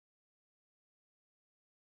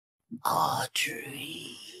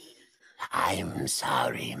Audrey, I'm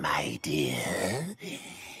sorry, my dear.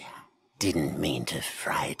 Didn't mean to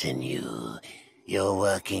frighten you. You're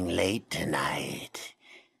working late tonight.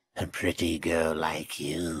 A pretty girl like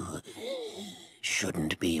you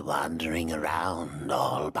shouldn't be wandering around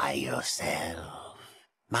all by yourself.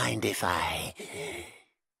 Mind if I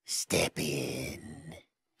step in?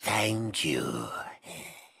 Thank you.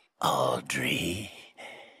 Audrey,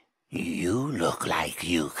 you look like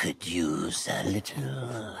you could use a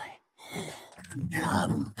little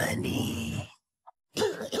company.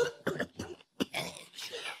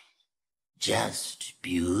 Just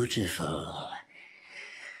beautiful.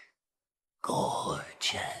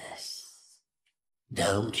 Gorgeous.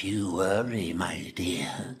 Don't you worry, my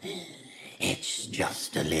dear. It's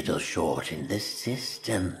just a little short in the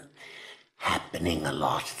system. Happening a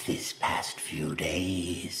lot these past few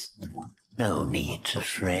days. No need to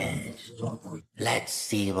fret. Let's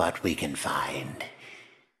see what we can find.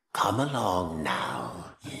 Come along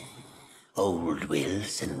now. Old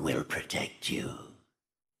Wilson will protect you.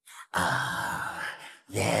 Ah,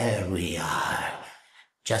 there we are.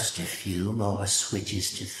 Just a few more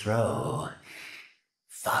switches to throw.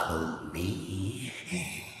 Follow me.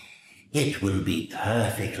 It will be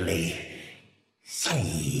perfectly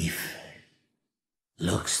safe.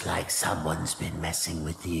 Looks like someone's been messing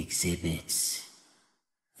with the exhibits.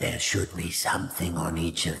 There should be something on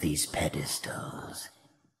each of these pedestals.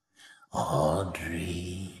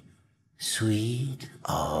 Audrey, sweet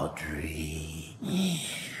Audrey,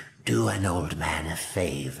 do an old man a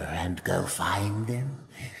favor and go find them.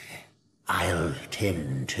 I'll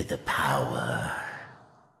tend to the power.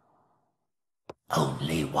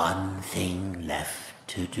 Only one thing left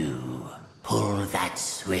to do. Pull that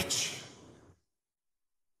switch.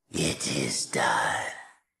 It is done.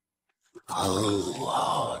 Oh,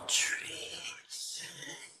 Audrey,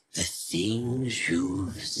 the things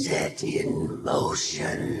you've set in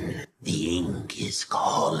motion. The ink is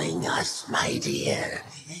calling us, my dear.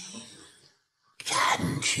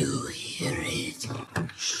 Can't you hear it?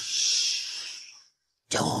 Shh.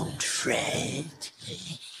 Don't fret.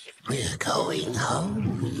 We're going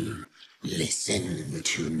home. Listen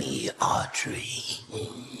to me, Audrey.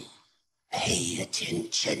 Pay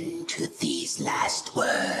attention to these last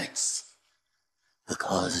words,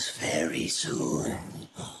 because very soon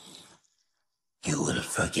you will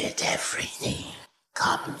forget everything.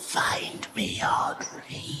 Come find me,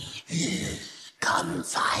 Audrey. Come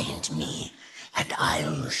find me, and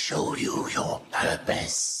I'll show you your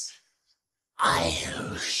purpose.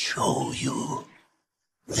 I'll show you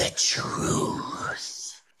the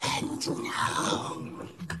truth. And now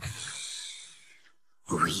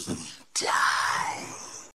we die.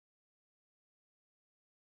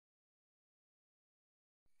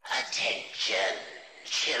 Attention,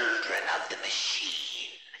 children of the machine.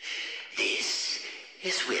 This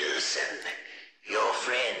is Wilson, your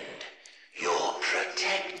friend, your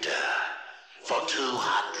protector. For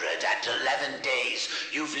 211 days,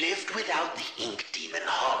 you've lived without the ink demon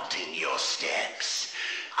haunting your steps.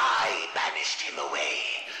 I banished him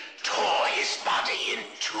away, tore his body in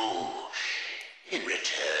two. In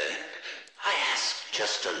return, I asked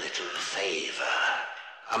just a little favor.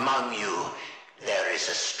 Among you, there is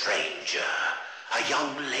a stranger, a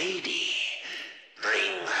young lady.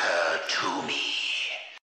 Bring her to me.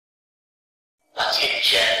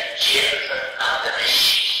 Attention, children of the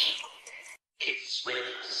machine. It's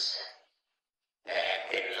Wilson. There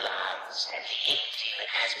have been lies, and the ink demon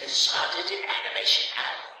has been spotted in Animation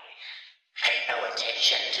Alley. Pay no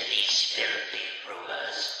attention to these filthy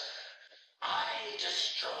rumors. I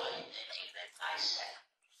destroyed the demon myself.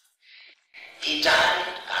 He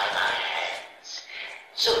died by my hands,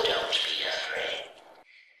 so don't be afraid.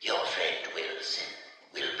 Your friend Wilson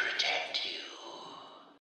will protect you.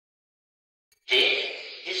 This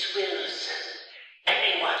is Wilson.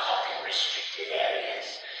 Anyone caught in restricted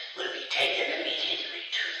areas will be taken immediately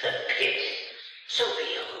to the pit. So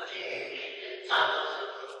be aware. Follow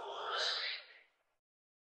the rules.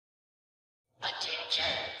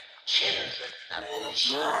 Attention, children of the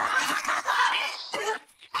machine.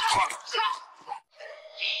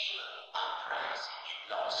 Evil uprising in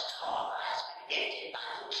Lost Hall has been ended by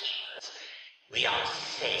the keepers. We are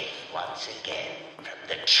safe once again from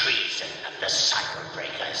the treason of the cycle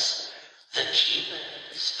breakers. The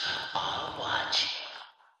keepers are watching.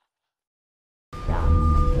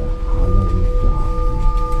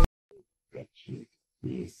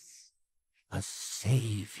 This, a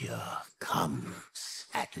savior comes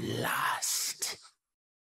at last.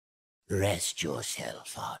 Rest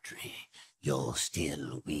yourself, Audrey. You're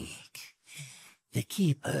still weak. The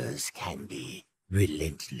keepers can be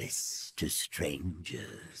relentless to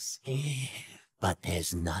strangers. But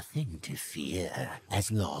there's nothing to fear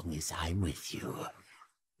as long as I'm with you.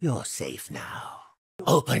 You're safe now.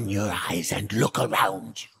 Open your eyes and look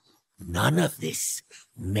around you. None of this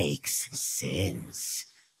makes sense.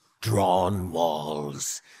 Drawn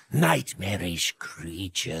walls, nightmarish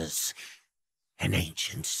creatures, an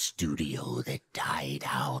ancient studio that died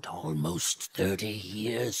out almost 30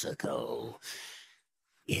 years ago.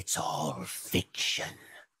 It's all fiction,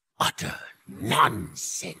 utter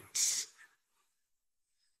nonsense.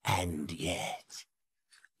 And yet,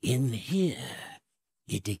 in here,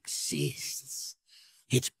 it exists.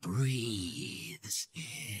 It breathes.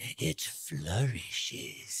 It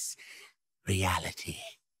flourishes. Reality,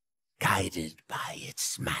 guided by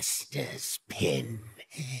its master's pen.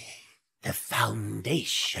 The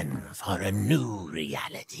foundation for a new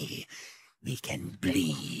reality we can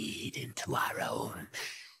bleed into our own.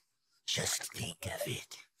 Just think of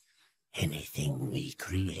it. Anything we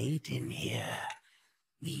create in here,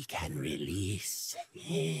 we can release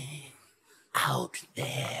out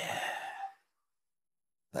there.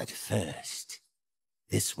 But first,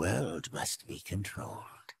 this world must be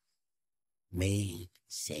controlled, made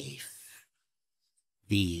safe.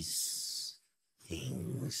 These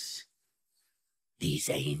things, these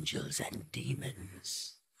angels and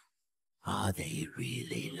demons, are they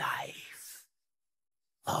really life?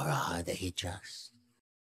 Or are they just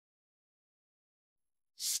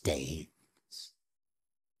stains?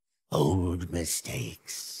 Old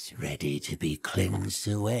mistakes ready to be cleansed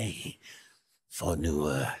away for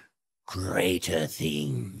newer, greater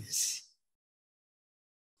things.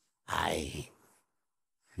 I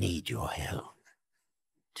need your help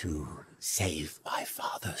to save my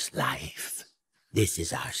father's life. This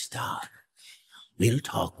is our start. We'll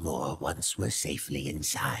talk more once we're safely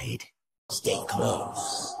inside. Stay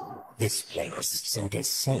close. This place isn't as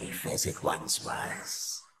safe as it once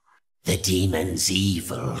was. The demon's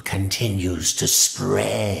evil continues to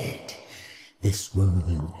spread. This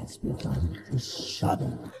world has begun to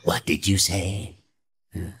shudder. What did you say?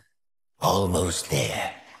 Almost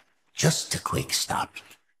there. Just a quick stop.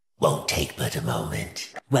 Won't take but a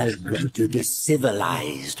moment. Welcome to the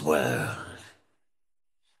civilized world.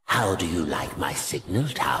 How do you like my signal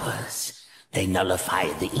towers? They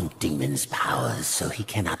nullify the ink demon's powers so he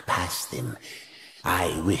cannot pass them.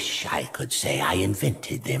 I wish I could say I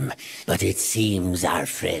invented them, but it seems our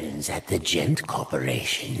friends at the Gent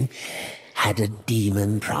Corporation had a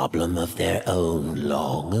demon problem of their own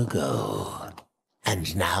long ago.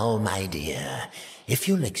 And now, my dear, if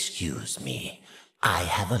you'll excuse me, I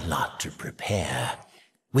have a lot to prepare.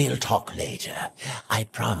 We'll talk later, I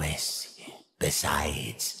promise.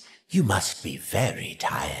 Besides, you must be very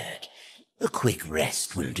tired. A quick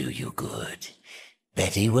rest will do you good.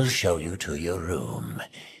 Betty will show you to your room.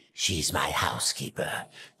 She's my housekeeper,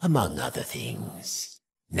 among other things.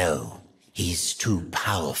 No, he's too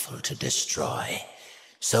powerful to destroy.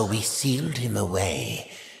 So we sealed him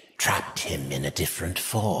away, trapped him in a different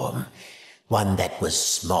form, one that was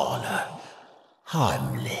smaller,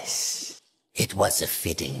 harmless. It was a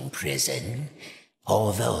fitting prison,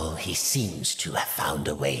 although he seems to have found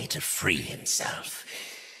a way to free himself.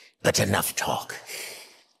 But enough talk.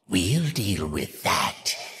 We'll deal with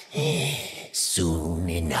that soon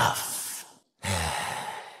enough.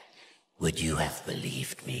 Would you have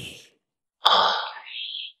believed me?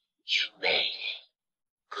 Audrey, you made it.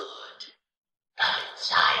 Good. Come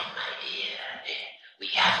inside, my dear. We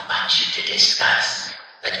have much to discuss,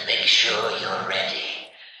 but make sure you're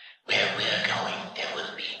ready. Where we're going, there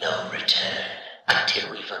will be no return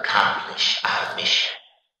until we've accomplished our mission.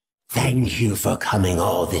 Thank you for coming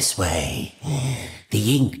all this way.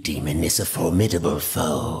 The ink demon is a formidable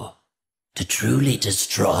foe. To truly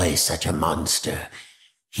destroy such a monster,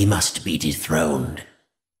 he must be dethroned,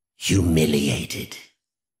 humiliated.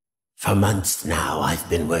 For months now, I've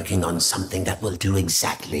been working on something that will do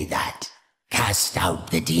exactly that. Cast out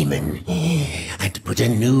the demon and put a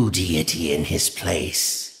new deity in his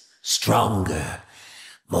place. Stronger,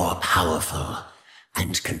 more powerful,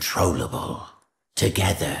 and controllable.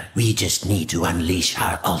 Together, we just need to unleash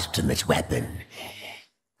our ultimate weapon.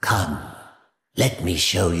 Come, let me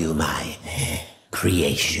show you my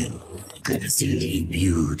creation. Gritty,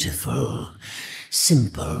 beautiful,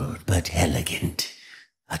 simple but elegant.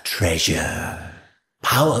 A treasure,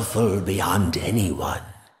 powerful beyond anyone.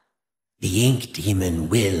 The ink demon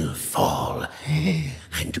will fall,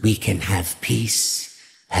 and we can have peace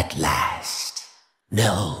at last.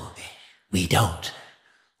 No, we don't.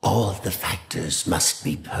 All the factors must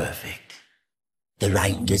be perfect. The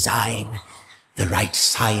right design, the right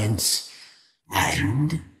science,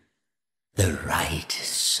 and the right,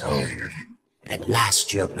 so at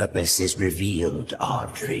last your purpose is revealed,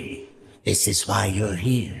 Audrey. This is why you're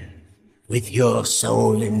here. With your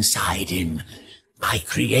soul inside him, my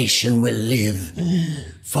creation will live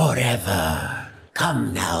forever.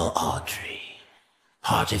 Come now, Audrey.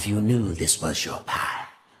 Part of you knew this was your path.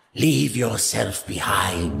 Leave yourself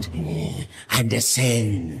behind and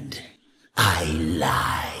ascend. I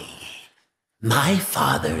lie. My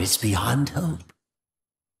father is beyond hope.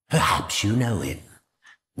 Perhaps you know him.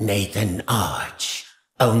 Nathan Arch,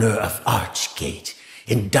 owner of Archgate,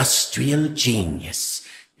 industrial genius,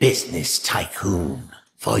 business tycoon.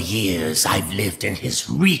 For years I've lived in his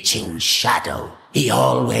reaching shadow. He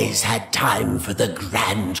always had time for the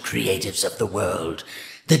grand creatives of the world,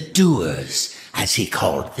 the doers, as he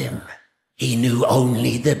called them. He knew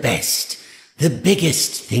only the best, the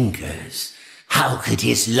biggest thinkers. How could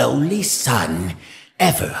his lowly son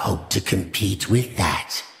ever hope to compete with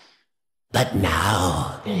that? But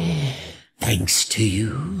now, thanks to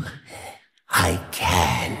you, I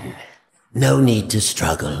can. No need to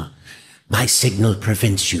struggle. My signal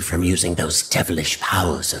prevents you from using those devilish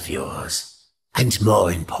powers of yours. And more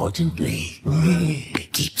importantly,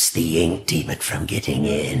 it keeps the ink demon from getting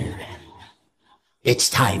in. It's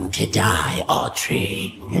time to die,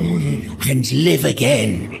 Audrey, and live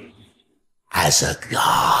again as a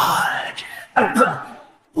god.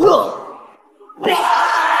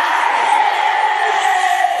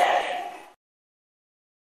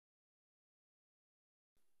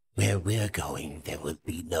 Where we're going, there will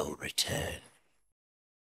be no return.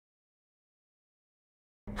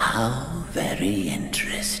 How very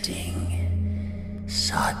interesting.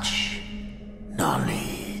 Such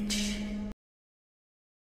knowledge.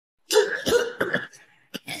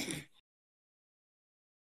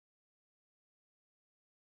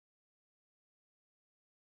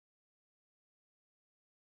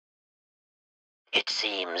 It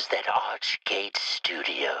seems that Archgate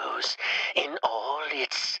Studios, in all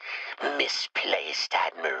its misplaced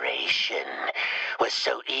admiration, was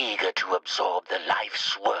so eager to absorb the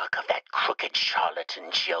life's work of that crooked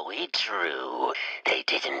charlatan Joey Drew, they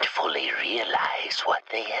didn't fully realize what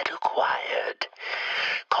they had acquired.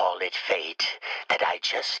 Call it fate that I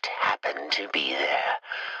just happened to be there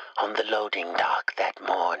on the loading dock that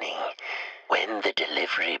morning. When the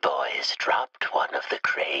delivery boys dropped one of the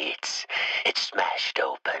crates, it smashed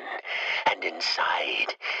open, and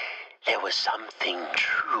inside there was something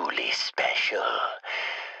truly special.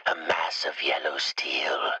 A mass of yellow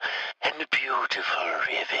steel and beautiful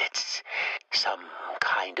rivets. Some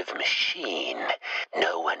kind of machine.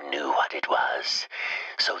 No one knew what it was,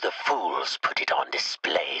 so the fools put it on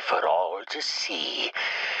display for all to see.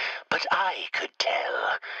 But I could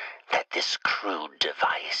tell that this crude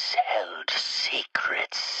device held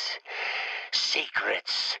secrets.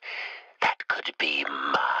 Secrets that could be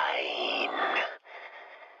mine.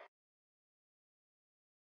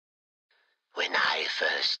 When I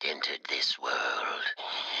first entered this world,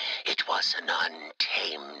 it was an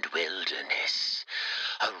untamed wilderness,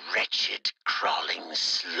 a wretched, crawling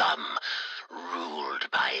slum ruled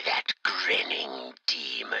by that grinning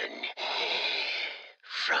demon.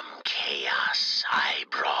 From chaos I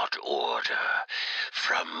brought order.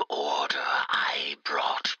 From order I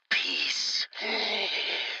brought peace.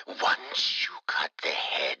 Once you cut the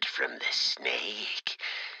head from the snake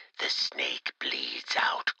bleeds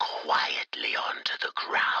out quietly onto the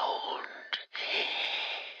ground.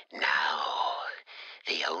 Now,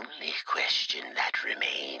 the only question that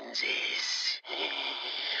remains is,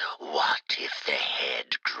 what if the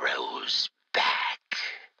head grows back?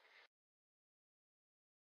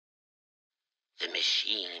 The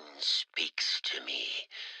machine speaks to me,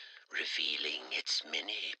 revealing its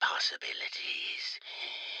many possibilities.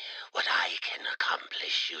 What I can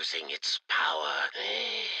accomplish using its power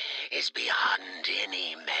is beyond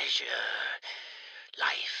any measure.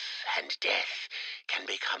 Life and death can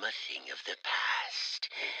become a thing of the past.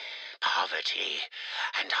 Poverty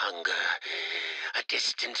and hunger, a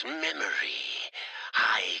distant memory.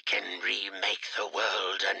 I can remake the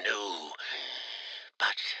world anew.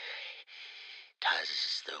 But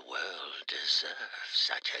does the world deserve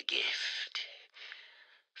such a gift?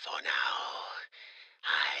 For now,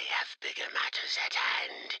 I have bigger matters at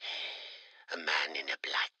hand. A man in a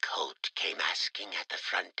black coat came asking at the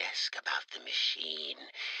front desk about the machine.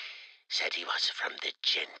 Said he was from the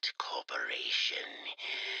Gent Corporation.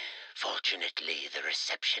 Fortunately, the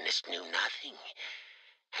receptionist knew nothing,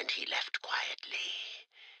 and he left quietly.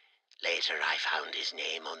 Later, I found his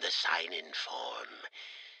name on the sign-in form.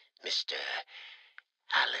 Mr.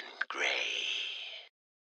 Alan Gray.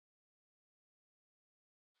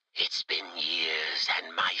 It's been years,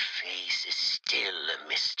 and my face is still a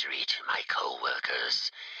mystery to my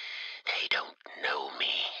co-workers. They don't know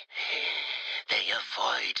me. They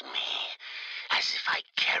avoid me, as if I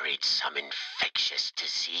carried some infectious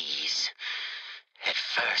disease. At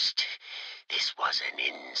first, this was an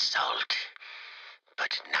insult,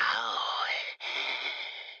 but now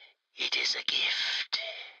it is a gift.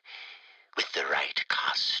 With the right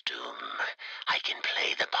costume, I can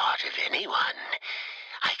play the part of anyone.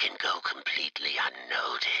 I can go completely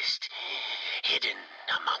unnoticed, hidden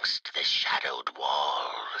amongst the shadowed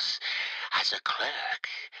walls, as a clerk,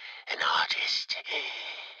 an artist,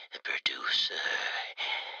 a producer,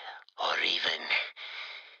 or even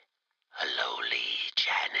a lowly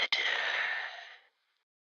janitor.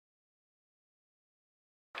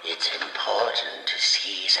 It's important to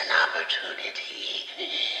seize an opportunity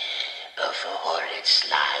before it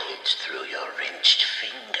slides through your wrenched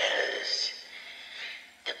fingers.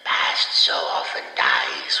 The past so often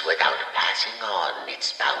dies without passing on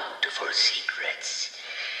its bountiful secrets.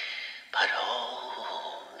 But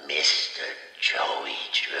oh, Mr. Joey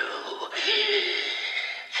Drew,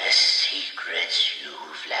 the secrets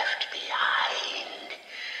you've left behind,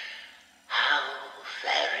 how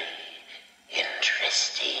very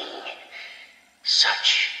interesting.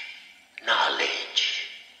 Such